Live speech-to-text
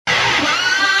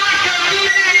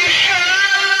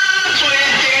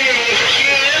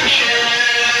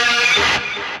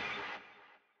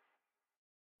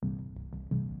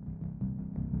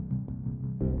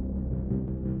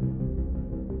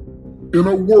In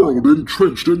a world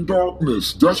entrenched in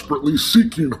darkness, desperately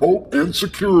seeking hope and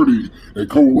security, a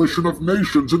coalition of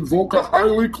nations invoke a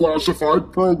highly classified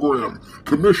program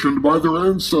commissioned by their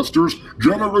ancestors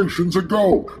generations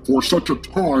ago for such a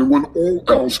time when all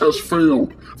else has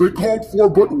failed. They called for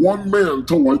but one man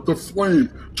to light the flame,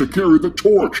 to carry the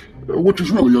torch, which is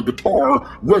really a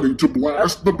guitar, ready to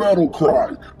blast the battle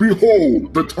cry.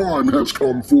 Behold, the time has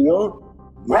come for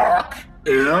rock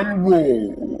and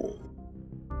roll.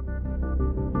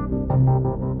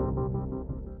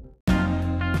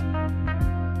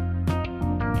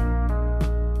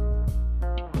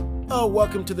 Oh,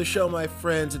 welcome to the show, my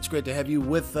friends. It's great to have you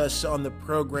with us on the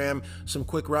program. Some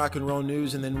quick rock and roll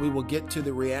news, and then we will get to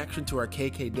the reaction to our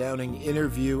KK Downing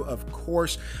interview, of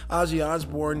course. Ozzy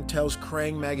Osbourne tells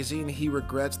Kerrang! Magazine he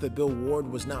regrets that Bill Ward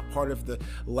was not part of the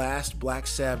last Black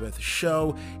Sabbath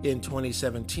show in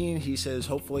 2017. He says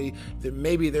hopefully that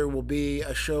maybe there will be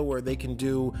a show where they can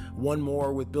do one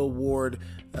more with Bill Ward.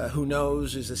 Who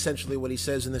knows is essentially what he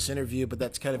says in this interview, but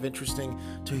that's kind of interesting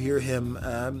to hear him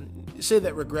say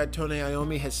that regret. Tony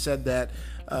Iommi has said that.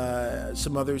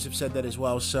 Some others have said that as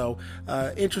well. So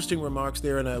interesting remarks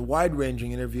there in a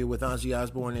wide-ranging interview with Ozzy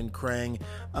Osbourne and Kerrang!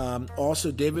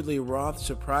 Also, David Lee Roth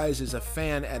surprises a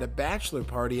fan at a bachelor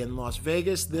party in Las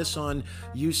Vegas. This on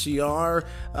UCR.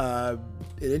 An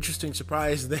interesting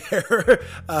surprise there.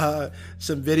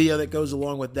 Some video that goes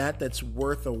along with that that's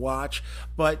worth a watch.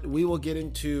 But we will get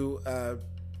into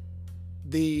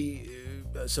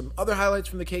some other highlights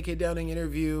from the KK Downing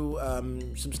interview,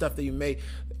 some stuff that you may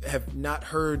have not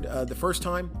heard the first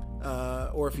time,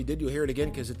 or if you did, you'll hear it again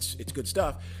because it's good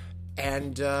stuff.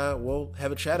 And we'll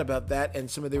have a chat about that and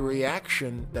some of the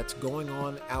reaction that's going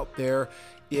on out there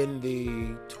in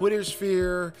the Twitter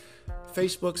sphere,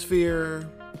 Facebook sphere,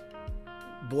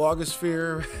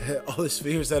 blogosphere, all the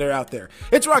spheres that are out there.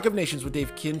 It's Rock of Nations with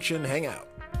Dave Kinchin. Hang out.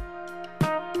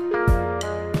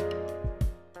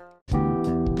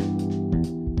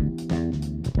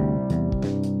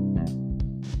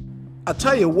 I'll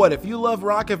tell you what, if you love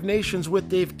Rock of Nations with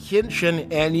Dave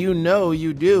Kinchin, and you know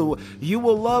you do, you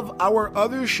will love our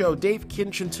other show, Dave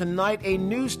Kinchin Tonight, a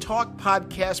news talk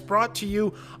podcast brought to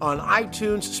you on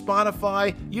iTunes,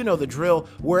 Spotify, you know the drill,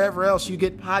 wherever else you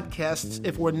get podcasts.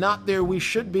 If we're not there, we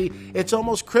should be. It's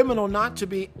almost criminal not to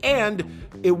be, and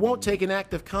it won't take an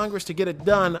act of Congress to get it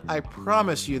done. I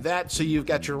promise you that. So you've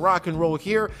got your rock and roll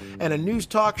here and a news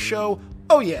talk show.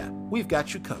 Oh yeah, we've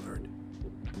got you covered.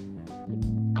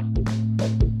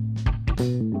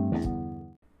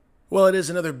 Well, it is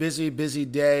another busy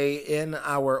day in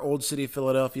our Old City,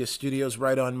 Philadelphia studios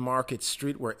right on Market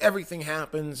Street where everything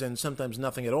happens and sometimes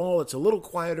nothing at all. It's a little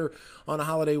quieter on a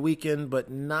holiday weekend,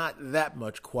 but not that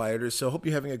much quieter. So hope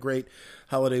you're having a great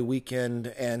holiday weekend,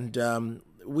 and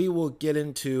we will get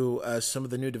into some of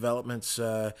the new developments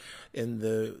in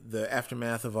the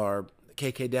aftermath of our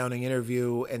KK Downing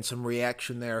interview and some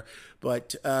reaction there,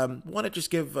 but want to just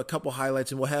give a couple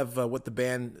highlights, and we'll have what the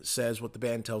band says, what the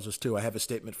band tells us too. I have a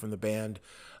statement from the band,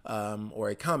 or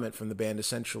a comment from the band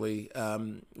essentially,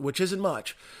 which isn't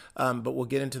much, but we'll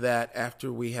get into that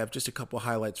after we have just a couple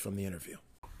highlights from the interview.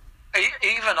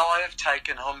 Even I have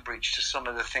taken umbrage to some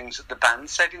of the things that the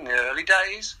band said in the early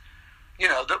days,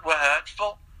 that were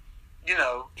hurtful.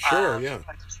 Sure, yeah.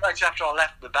 Straight after I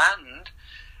left the band,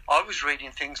 I was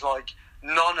reading things like,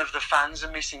 none of the fans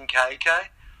are missing KK.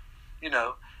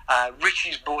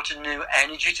 Richie's brought a new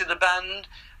energy to the band,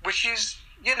 which is,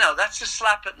 that's a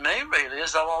slap at me, really,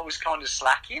 as though I was kind of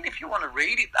slacking, if you want to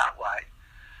read it that way.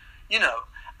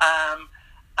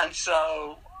 And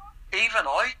so even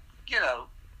I,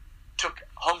 took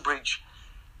umbrage,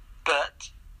 but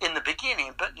in the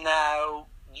beginning, but now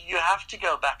you have to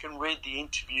go back and read the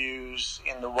interviews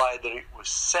in the way that it was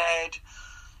said,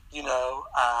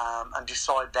 and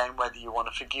decide then whether you want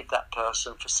to forgive that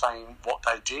person for saying what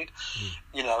they did.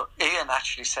 Ian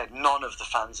actually said none of the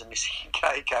fans are missing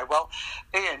KK. Well,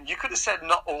 Ian, you could have said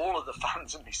not all of the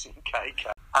fans are missing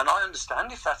KK. And I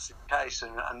understand if that's the case,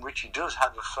 and Richie does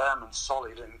have a firm and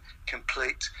solid and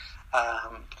complete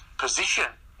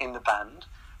position in the band.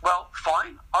 Well,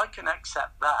 fine, I can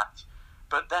accept that.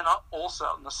 But then I also,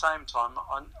 at the same time,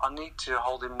 I need to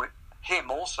hold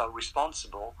him also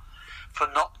responsible for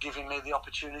not giving me the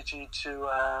opportunity to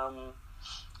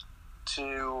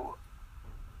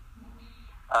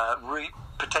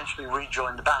potentially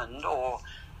rejoin the band, or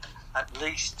at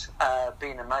least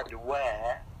being made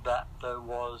aware that there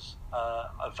was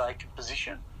a vacant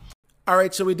position. All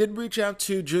right, so we did reach out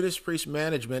to Judas Priest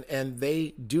management, and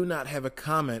they do not have a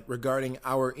comment regarding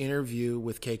our interview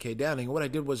with KK Downing. What I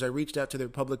did was I reached out to their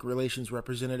public relations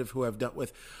representative, who I've dealt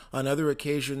with on other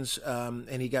occasions,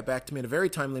 and he got back to me in a very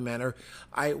timely manner.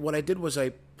 What I did was I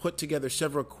put together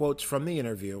several quotes from the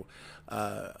interview,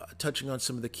 touching on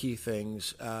some of the key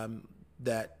things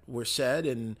that were said,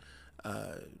 and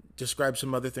described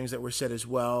some other things that were said as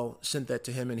well, sent that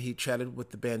to him, and he chatted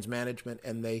with the band's management,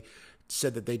 and they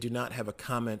said that they do not have a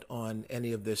comment on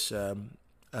any of this, the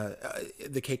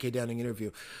KK Downing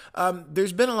interview.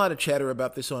 There's been a lot of chatter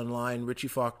about this online. Richie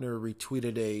Faulkner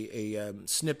retweeted a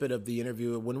snippet of the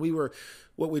interview.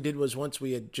 What we did was, once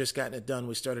we had just gotten it done,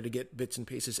 we started to get bits and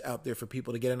pieces out there for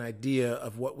people to get an idea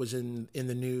of what was in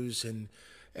the news and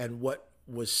what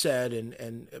was said,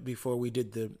 and before we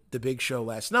did the big show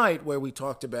last night, where we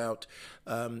talked about,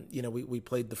 we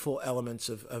played the full elements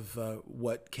of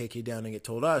what KK Downing had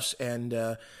told us,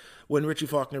 and when Richie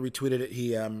Faulkner retweeted it,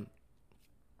 he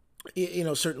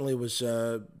certainly was,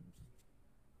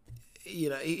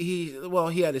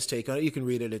 he had his take on it. You can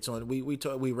read it. It's on.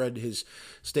 We read his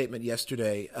statement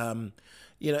yesterday, and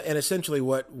essentially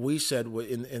what we said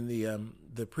in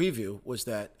the preview was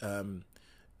that,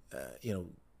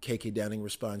 KK Downing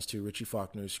responds to Richie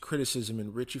Faulkner's criticism,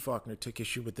 and Richie Faulkner took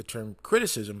issue with the term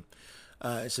criticism.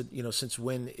 Said, since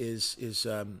when is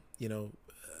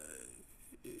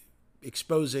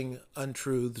exposing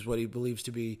untruths, what he believes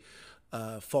to be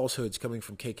falsehoods coming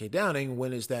from KK Downing,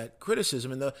 when is that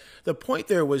criticism? And the point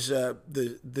there was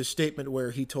the statement where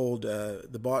he told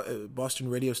the Boston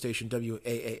radio station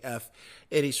WAAF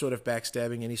any sort of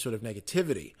backstabbing, any sort of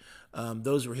negativity.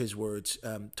 Those were his words,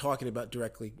 talking about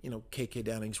directly, KK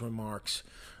Downing's remarks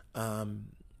about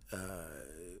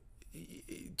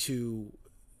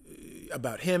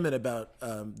him and about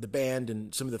the band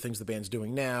and some of the things the band's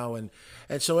doing now. And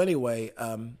so anyway,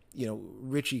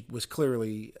 Richie was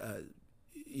clearly,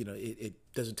 it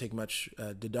doesn't take much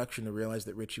deduction to realize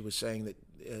that Richie was saying that,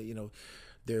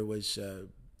 there was,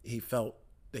 he felt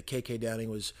that KK Downing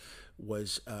was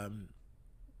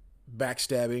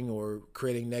backstabbing or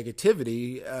creating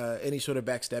negativity, any sort of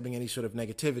backstabbing, any sort of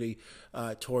negativity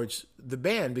towards the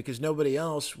band, because nobody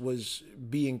else was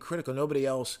being critical. Nobody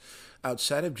else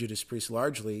outside of Judas Priest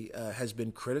largely has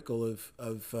been critical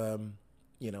of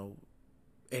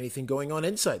anything going on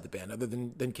inside the band other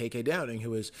than KK Downing,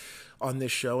 who is on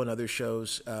this show and other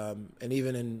shows, and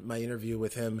even in my interview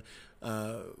with him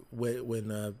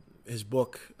when his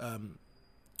book,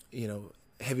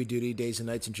 Heavy Duty Days and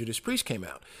Nights in Judas Priest came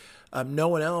out. No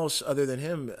one else other than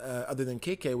him, other than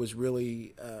KK, was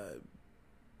really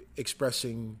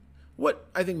expressing what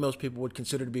I think most people would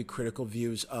consider to be critical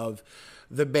views of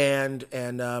the band.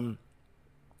 And, one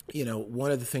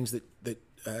of the things that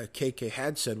KK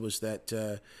had said was that,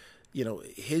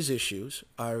 his issues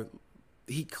are,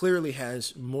 he clearly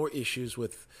has more issues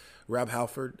with Rob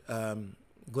Halford,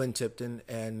 Glenn Tipton,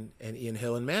 and Ian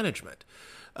Hill in management.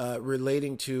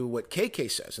 Relating to what KK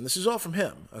says, and this is all from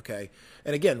him. Okay,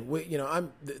 and again,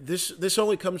 this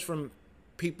only comes from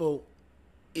people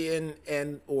in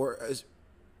and or as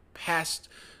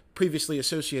previously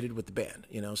associated with the band.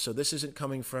 So this isn't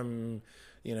coming from,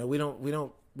 we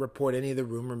don't report any of the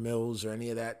rumor mills or any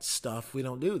of that stuff. We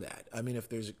don't do that. I mean, if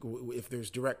there's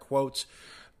direct quotes,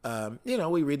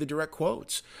 we read the direct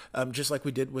quotes, just like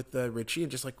we did with Richie,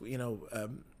 and just like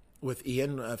with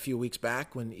Ian a few weeks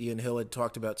back when Ian Hill had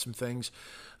talked about some things,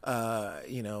 when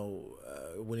he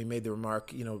made the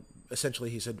remark,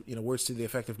 essentially he said, words to the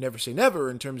effect of never say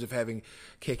never in terms of having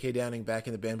KK Downing back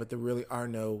in the band, but there really are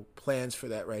no plans for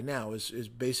that right now, is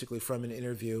basically from an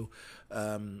interview.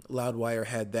 Loudwire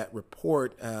had that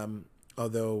report,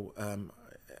 although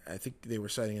I think they were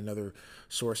citing another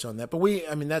source on that, but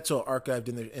that's all archived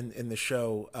in the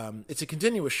show. It's a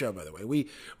continuous show, by the way.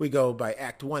 We go by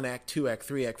Act 1, Act 2, Act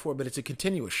 3, Act 4, but it's a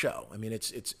continuous show. I mean,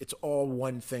 it's all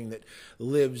one thing that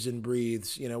lives and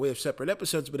breathes. We have separate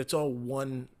episodes, but it's all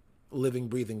one living,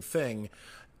 breathing thing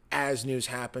as news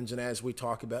happens and as we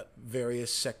talk about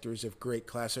various sectors of great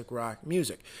classic rock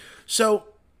music. So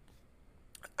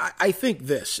I think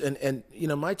this, and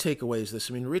my takeaway is this.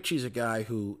 I mean, Richie's a guy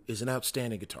who is an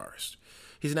outstanding guitarist.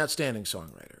 He's an outstanding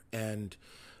songwriter. And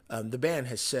the band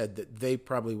has said that they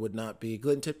probably would not be,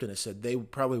 Glenn Tipton has said they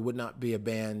probably would not be a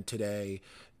band today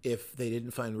if they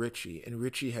didn't find Richie. And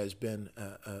Richie has been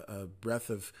a breath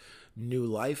of new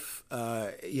life,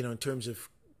 in terms of,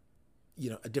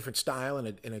 a different style and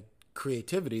a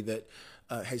creativity that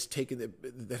has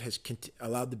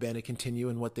allowed the band to continue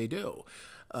in what they do.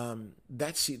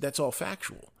 That's all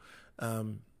factual.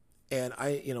 And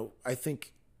I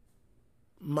think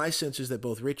my sense is that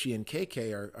both Richie and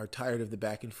KK are tired of the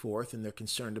back and forth, and they're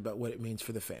concerned about what it means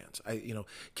for the fans.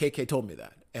 KK told me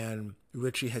that, and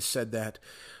Richie has said that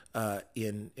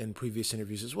in previous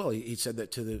interviews as well. He said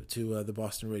that to the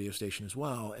Boston radio station as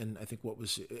well. And I think what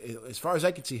was, as far as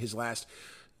I can see, his last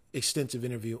extensive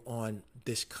interview on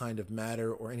this kind of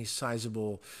matter, or any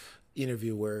sizable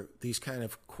interview where these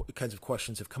kinds of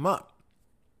questions have come up.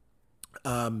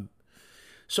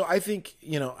 So I think,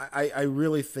 I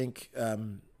really think,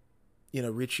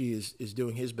 Richie is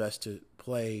doing his best to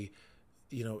play,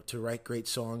 to write great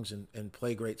songs and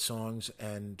play great songs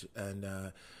and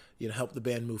help the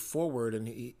band move forward.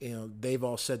 And they've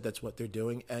all said that's what they're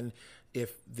doing. And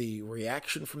if the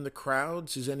reaction from the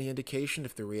crowds is any indication,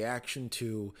 if the reaction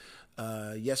to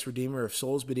Yes, Redeemer of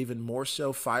Souls, but even more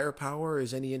so Firepower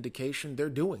is any indication, they're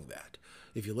doing that.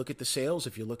 If you look at the sales,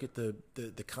 if you look at the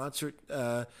concert,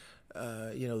 the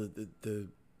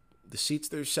seats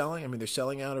they're selling, I mean, they're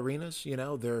selling out arenas.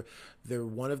 They're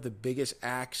one of the biggest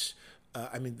acts.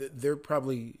 They're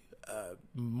probably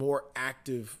more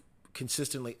active,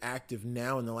 consistently active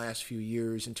now in the last few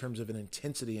years in terms of an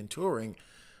intensity in touring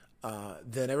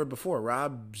than ever before.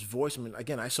 Rob's voice,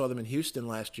 again, I saw them in Houston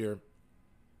last year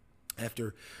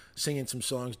after singing some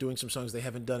songs, doing some songs they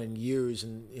haven't done in years,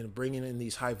 and bringing in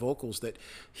these high vocals that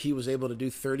he was able to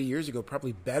do 30 years ago,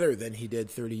 probably better than he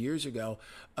did 30 years ago.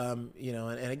 And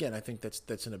again, I think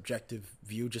that's an objective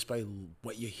view just by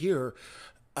what you hear.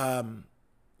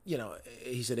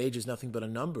 He said age is nothing but a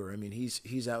number. I mean,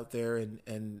 he's out there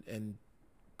and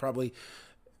probably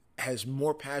has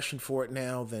more passion for it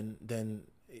now than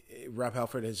Rob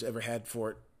Halford has ever had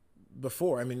for it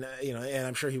before. I mean, and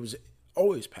I'm sure he was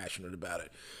always passionate about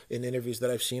it in interviews that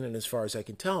I've seen and as far as I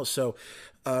can tell. So,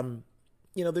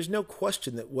 there's no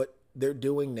question that what they're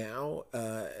doing now,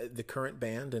 the current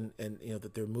band, and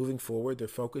that they're moving forward, they're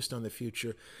focused on the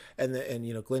future, and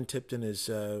Glenn Tipton is,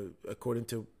 according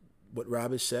to what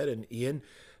Rob has said, and Ian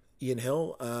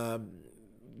Hill,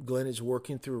 Glenn is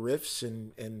working through riffs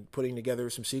and putting together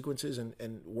some sequences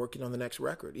and working on the next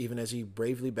record, even as he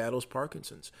bravely battles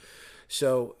Parkinson's.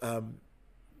 So,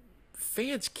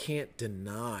 fans can't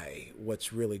deny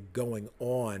what's really going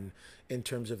on in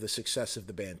terms of the success of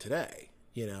the band today.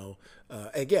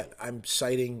 Again, I'm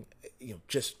citing,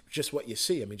 just what you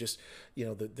see. I mean, just,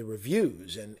 the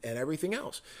reviews and everything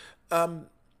else.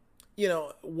 What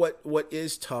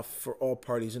is tough for all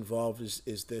parties involved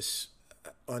is this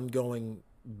ongoing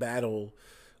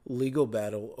legal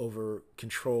battle over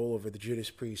control over the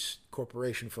Judas Priest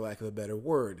Corporation, for lack of a better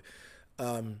word.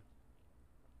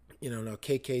 Now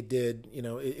KK did,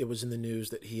 it was in the news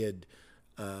that he had,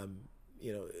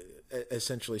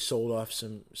 essentially sold off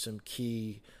some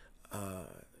key,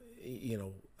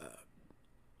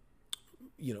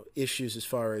 issues as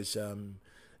far as,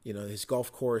 his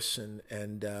golf course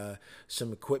and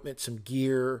some equipment, some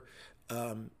gear.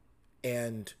 And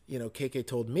KK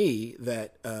told me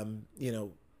that,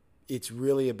 it's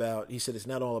really about, he said, it's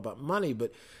not all about money,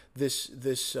 but this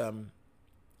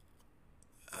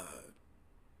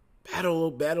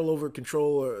battle over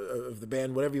control of the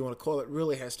band, whatever you want to call it,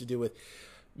 really has to do with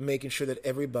making sure that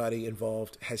everybody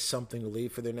involved has something to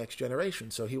leave for their next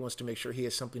generation. So he wants to make sure he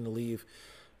has something to leave,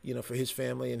 for his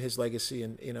family and his legacy.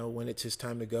 And, when it's his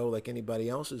time to go, like anybody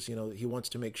else's, he wants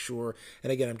to make sure,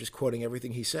 and again, I'm just quoting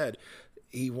everything he said,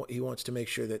 he wants to make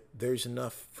sure that there's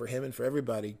enough for him and for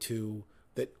everybody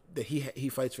that he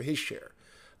fights for his share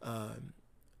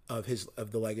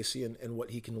of the legacy and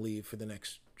what he can leave for the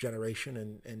next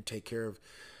generation and take care of,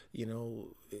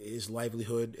 his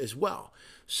livelihood as well.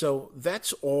 So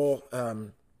that's all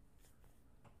out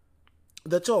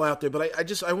there.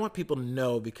 But I want people to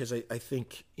know, because I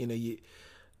think,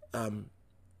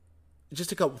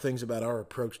 just a couple things about our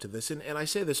approach to this. And I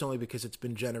say this only because it's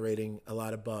been generating a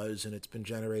lot of buzz and it's been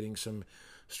generating some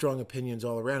strong opinions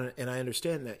all around it. And I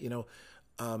understand that,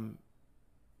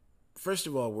 first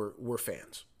of all, we're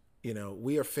fans.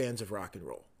 We are fans of rock and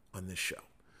roll on this show.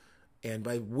 And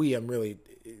by we, I'm really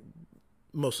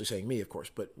mostly saying me, of course,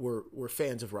 but we're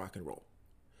fans of rock and roll.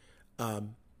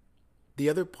 The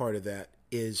other part of that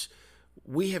is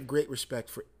we have great respect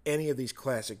for any of these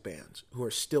classic bands who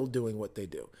are still doing what they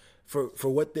do, for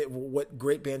what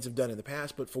great bands have done in the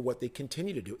past, but for what they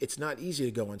continue to do. It's not easy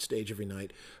to go on stage every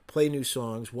night, play new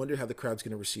songs, wonder how the crowd's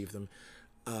going to receive them.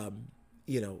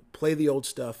 Play the old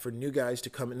stuff for new guys to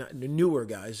come in, newer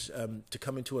guys to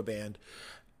come into a band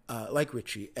like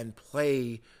Richie and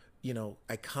play,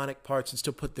 iconic parts and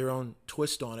still put their own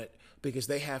twist on it, because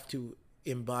they have to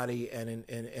embody and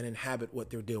inhabit what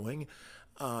they're doing.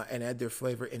 and add their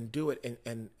flavor and do it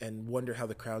and wonder how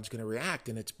the crowd's going to react.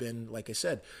 And it's been, like I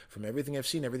said, from everything I've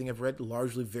seen, everything I've read,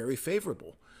 largely very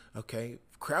favorable. Okay,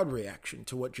 crowd reaction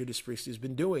to what Judas Priest has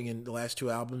been doing in the last 2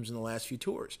 albums and the last few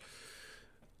tours.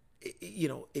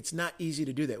 It's not easy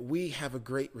to do that. We have a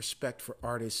great respect for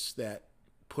artists that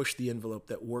push the envelope,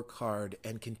 that work hard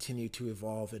and continue to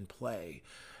evolve and play.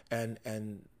 And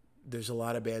there's a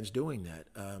lot of bands doing that.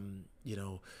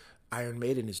 Iron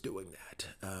Maiden is doing that.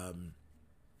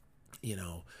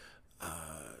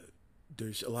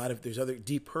 There's other,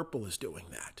 Deep Purple is doing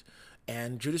that,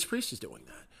 and Judas Priest is doing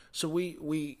that. So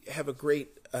we have a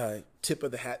great tip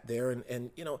of the hat there, and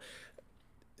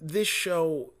this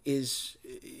show is,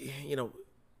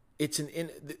 it's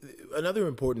another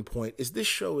important point is this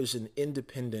show is an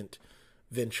independent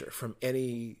venture from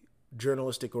any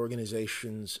journalistic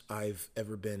organizations I've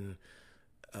ever been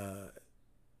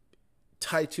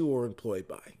tied to or employed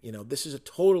by. This is a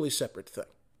totally separate thing.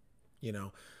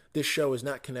 This show is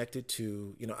not connected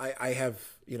to, I have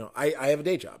a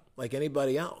day job like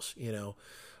anybody else.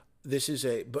 This is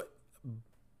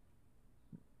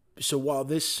so while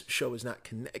this show is not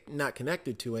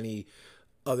connected to any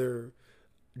other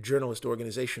journalist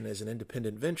organization as an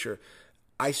independent venture,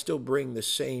 I still bring the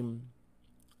same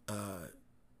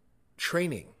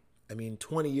training.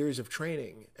 20 years of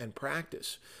training and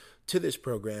practice to this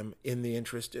program in the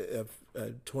interest of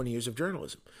 20 years of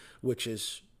journalism, which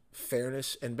is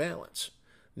fairness and balance.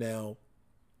 Now,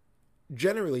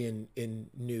 generally in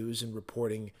news and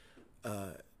reporting,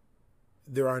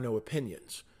 there are no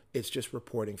opinions. It's just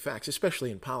reporting facts,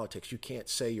 especially in politics. You can't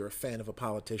say you're a fan of a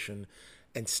politician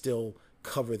and still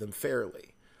cover them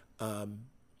fairly. At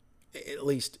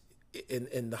least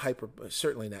in the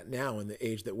certainly not now in the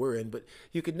age that we're in, but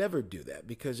you could never do that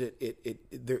because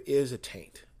there is a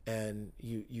taint, and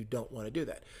you don't want to do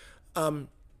that.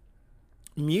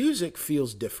 Music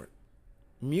feels different.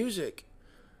 Music,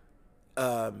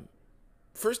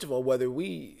 first of all, whether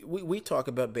we talk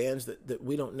about bands that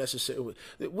we don't necessarily,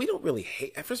 that we don't really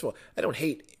hate. First of all, I don't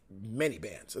hate many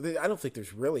bands. I don't think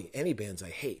there's really any bands I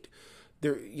hate.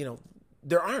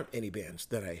 There aren't any bands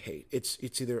that I hate.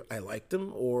 It's either I like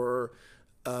them or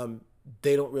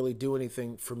they don't really do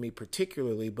anything for me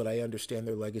particularly, but I understand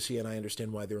their legacy and I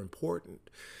understand why they're important.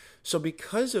 So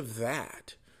because of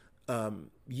that,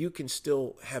 you can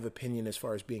still have opinion as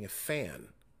far as being a fan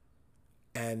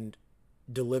and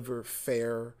deliver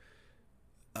fair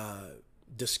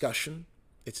discussion.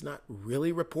 It's not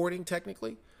really reporting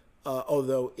technically,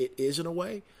 although it is in a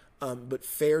way, but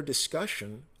fair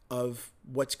discussion of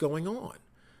what's going on.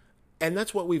 And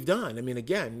that's what we've done.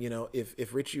 Again,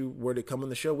 if Richie were to come on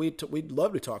the show, we'd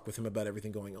love to talk with him about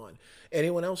everything going on.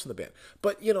 Anyone else in the band.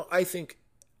 But, I think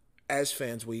as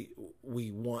fans, we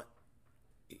want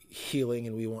healing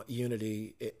and we want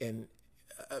unity, and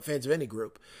fans of any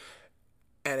group.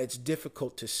 And it's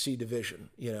difficult to see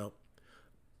division,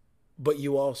 but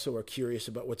you also are curious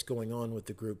about what's going on with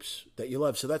the groups that you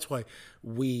love. So that's why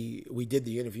we did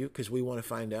the interview, because we want to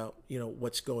find out,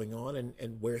 what's going on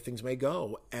and where things may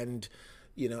go. And,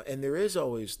 and there is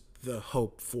always the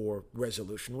hope for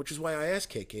resolution, which is why I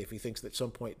asked KK if he thinks that at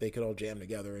some point they could all jam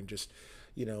together and just,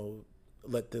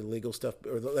 let the legal stuff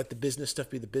or let the business stuff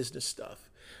be the business stuff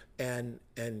and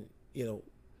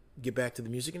get back to the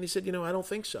music. And he said, I don't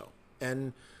think so.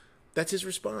 And that's his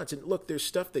response. And look, there's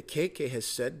stuff that KK has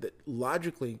said that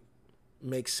logically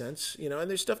makes sense, and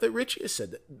there's stuff that Richie has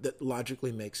said that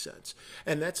logically makes sense.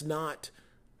 And that's not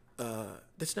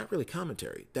really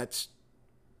commentary.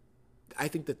 I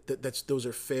think that those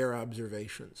are fair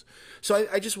observations. So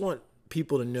I just want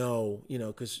people to know,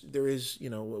 because there is,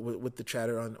 with the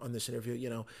chatter on this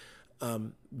interview,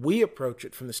 we approach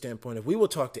it from the standpoint of we will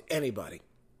talk to anybody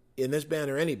in this band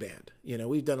or any band.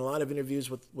 We've done a lot of interviews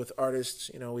with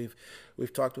artists.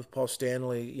 We've talked with Paul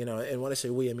Stanley. And when I say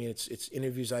we, I mean it's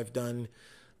interviews I've done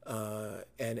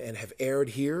and have aired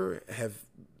here. Have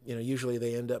usually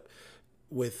they end up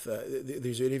with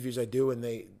these interviews I do, and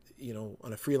they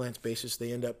on a freelance basis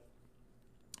they end up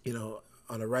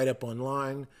on a write up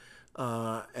online,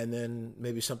 and then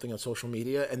maybe something on social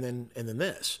media, and then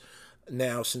this.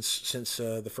 Now since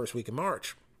the first week of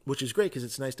March. Which is great because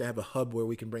it's nice to have a hub where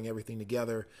we can bring everything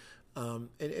together and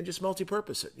just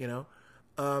multi-purpose it,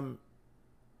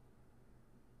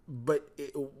 But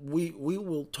we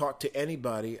will talk to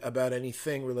anybody about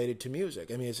anything related to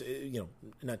music. It's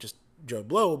not just Joe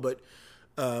Blow, but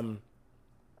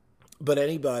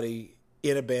anybody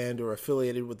in a band or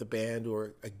affiliated with the band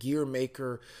or a gear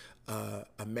maker, a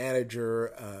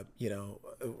manager,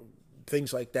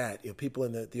 things like that. People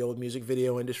in the old music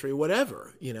video industry,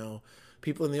 whatever,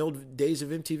 people in the old days of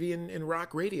MTV and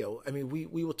rock radio. I mean,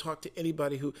 we will talk to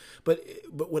anybody who, but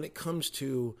when it comes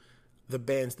to the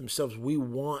bands themselves, we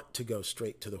want to go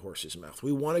straight to the horse's mouth.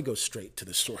 We want to go straight to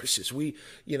the sources.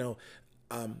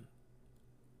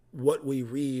 What we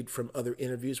read from other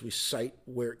interviews, we cite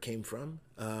where it came from,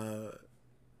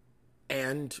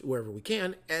 and wherever we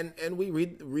can, and we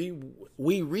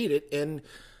read it in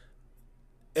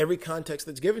every context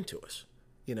that's given to us,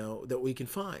 that we can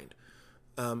find.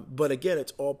 But again,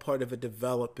 it's all part of a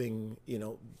developing,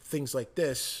 things like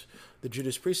this. The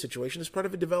Judas Priest situation is part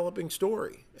of a developing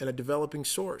story and a developing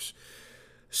source.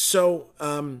 So,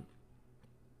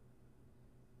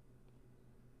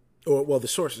 the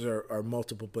sources are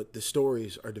multiple, but the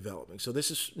stories are developing. So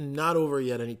this is not over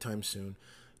yet anytime soon.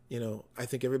 I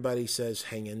think everybody says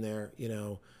hang in there.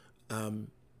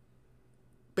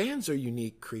 Bands are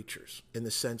unique creatures in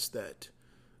the sense that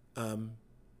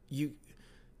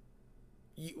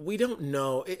we don't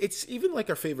know. It's even like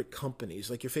our favorite companies,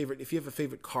 like if you have a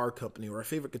favorite car company or a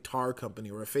favorite guitar company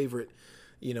or a favorite,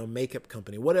 makeup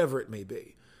company, whatever it may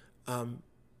be.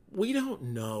 We don't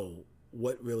know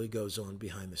what really goes on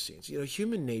behind the scenes.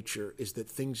 Human nature is that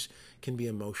things can be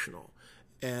emotional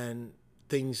and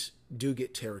things do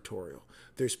get territorial.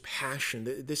 There's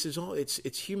passion. This is all,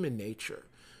 it's human nature.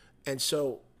 And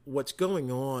so what's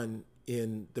going on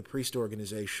in the Priest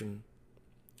organization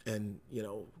and,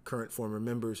 current former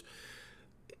members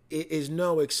is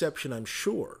no exception, I'm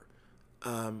sure,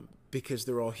 because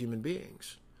they're all human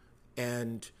beings.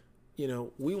 And,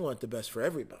 we want the best for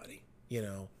everybody,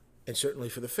 and certainly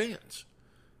for the fans.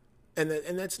 And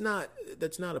that's not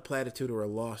a platitude or a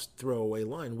lost throwaway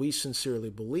line. We sincerely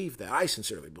believe that. I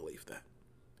sincerely believe that.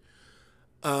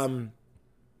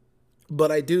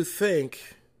 But I do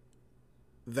think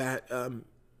that,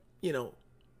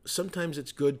 sometimes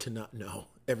it's good to not know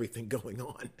everything going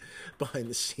on behind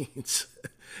the scenes,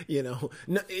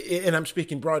 and I'm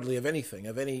speaking broadly of anything,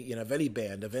 of any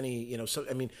band, of any,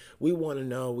 we want to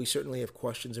know, we certainly have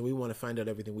questions and we want to find out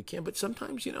everything we can, but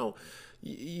sometimes,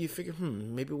 you figure,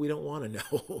 maybe we don't want to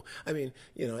know. I mean,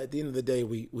 at the end of the day,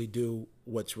 we do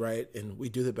what's right and we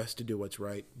do the best to do what's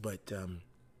right, but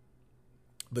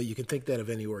you can think that of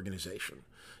any organization.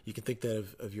 You can think that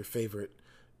of your favorite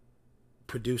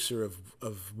producer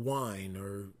of wine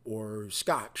or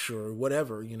scotch or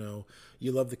whatever. You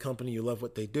love the company, you love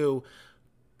what they do.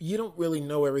 You don't really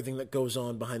know everything that goes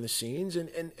on behind the scenes,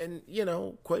 and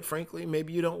quite frankly,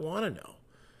 maybe you don't want to know.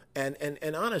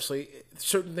 And honestly,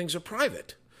 certain things are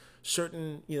private.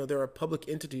 Certain, there are public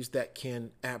entities that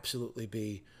can absolutely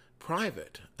be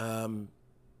private. The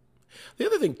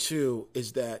other thing too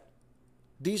is that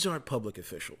these aren't public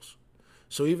officials.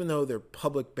 So even though they're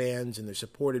public bands and they're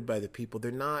supported by the people,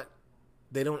 they're not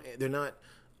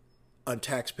on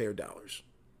taxpayer dollars,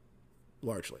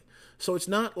 largely. So it's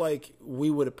not like we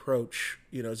would approach,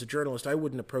 as a journalist, I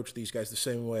wouldn't approach these guys the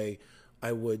same way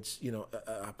I would,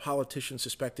 a politician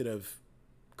suspected of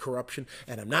corruption.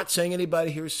 And I'm not saying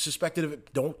anybody here is suspected of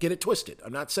it. Don't get it twisted.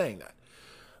 I'm not saying that.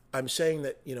 I'm saying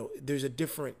that, there's a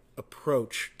different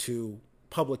approach to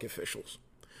public officials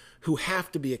who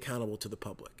have to be accountable to the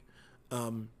public.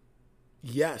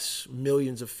 Yes,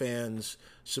 millions of fans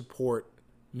support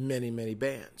many, many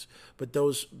bands, but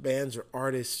those bands or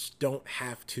artists don't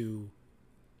have to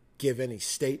give any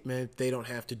statement. They don't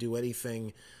have to do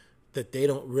anything that they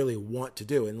don't really want to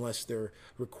do unless they're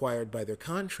required by their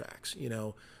contracts.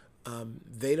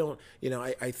 They don't,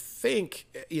 I think,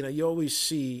 you always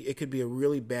see, it could be a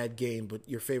really bad game, but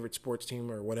your favorite sports team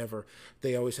or whatever,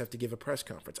 they always have to give a press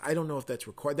conference. I don't know if that's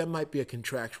required. That might be a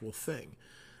contractual thing.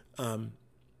 And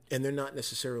they're not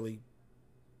necessarily,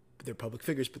 they're public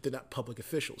figures, but they're not public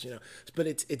officials, but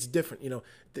it's different,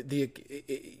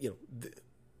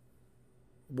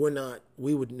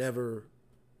 we would never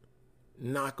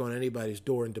knock on anybody's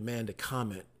door and demand a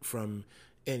comment from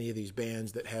any of these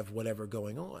bands that have whatever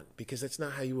going on, because that's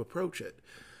not how you approach it.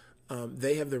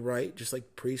 They have the right, just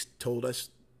like Priest told us,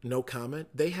 no comment.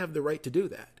 They have the right to do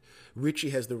that.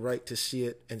 Richie has the right to see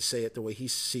it and say it the way he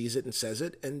sees it and says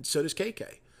it, and so does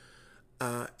KK.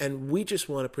 And we just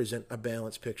want to present a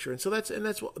balanced picture, and so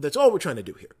that's all we're trying to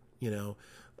do here.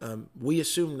 We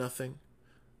assume nothing.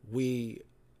 The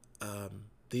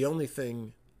only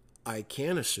thing I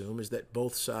can assume is that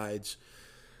both sides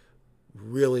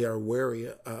really are wary,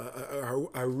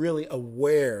 are really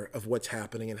aware of what's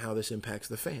happening and how this impacts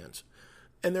the fans,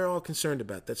 and they're all concerned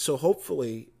about that. So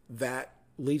hopefully that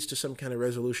leads to some kind of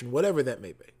resolution, whatever that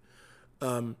may be.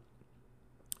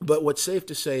 But what's safe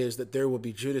to say is that there will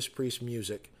be Judas Priest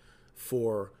music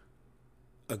for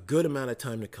a good amount of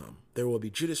time to come. There will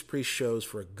be Judas Priest shows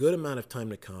for a good amount of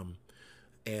time to come.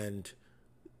 And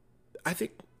I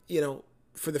think,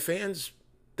 for the fans,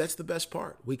 that's the best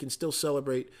part. We can still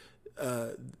celebrate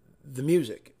the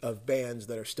music of bands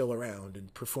that are still around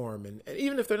and perform, and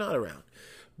even if they're not around.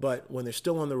 But when they're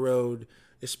still on the road,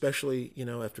 especially,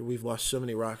 after we've lost so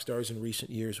many rock stars in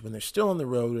recent years, when they're still on the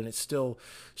road and it's still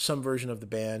some version of the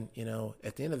band,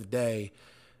 at the end of the day,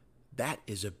 that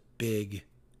is a big,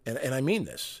 and I mean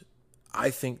this, I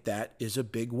think that is a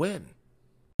big win.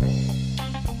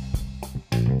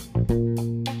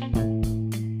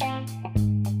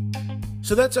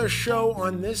 So that's our show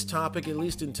on this topic, at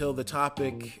least until the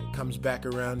topic comes back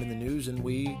around in the news and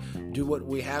we do what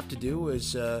we have to do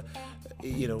as,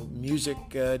 music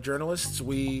journalists.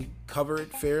 We cover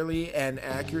it fairly and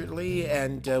accurately,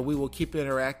 and we will keep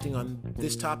interacting on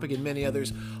this topic and many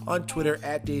others on Twitter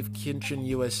at Dave Kinchin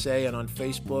USA, and on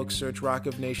Facebook, search Rock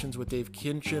of Nations with Dave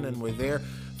Kinchin, and we're there.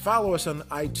 Follow us on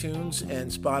iTunes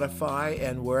and Spotify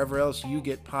and wherever else you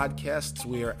get podcasts.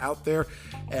 We are out there,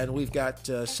 and we've got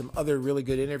some other really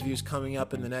good interviews coming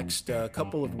up in the next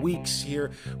couple of weeks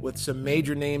here with some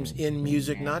major names in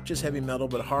music, not just heavy metal,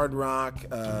 but hard rock,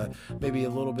 maybe a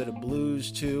little bit of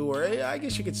blues too, or I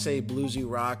guess you could say bluesy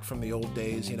rock from the old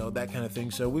days, that kind of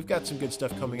thing. So we've got some good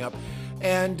stuff coming up,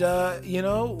 and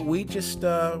we just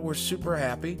we're super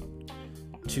happy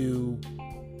to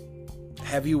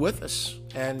have you with us,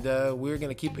 and we're going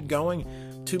to keep it going.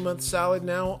 2 months solid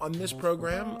now on this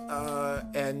program,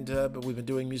 but we've been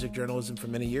doing music journalism for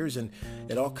many years, and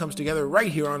it all comes together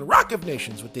right here on Rock of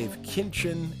Nations with Dave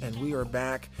Kinchin, and we are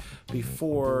back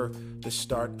before the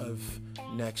start of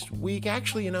next week.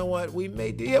 Actually, you know what?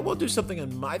 We'll do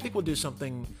something I think we'll do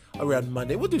something around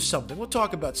Monday. We'll do something. We'll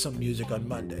talk about some music on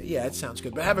Monday. Yeah, it sounds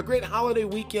good. But have a great holiday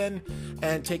weekend,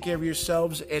 and take care of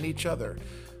yourselves and each other.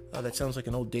 That sounds like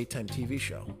an old daytime TV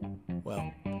show.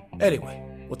 Well, anyway,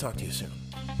 we'll talk to you soon.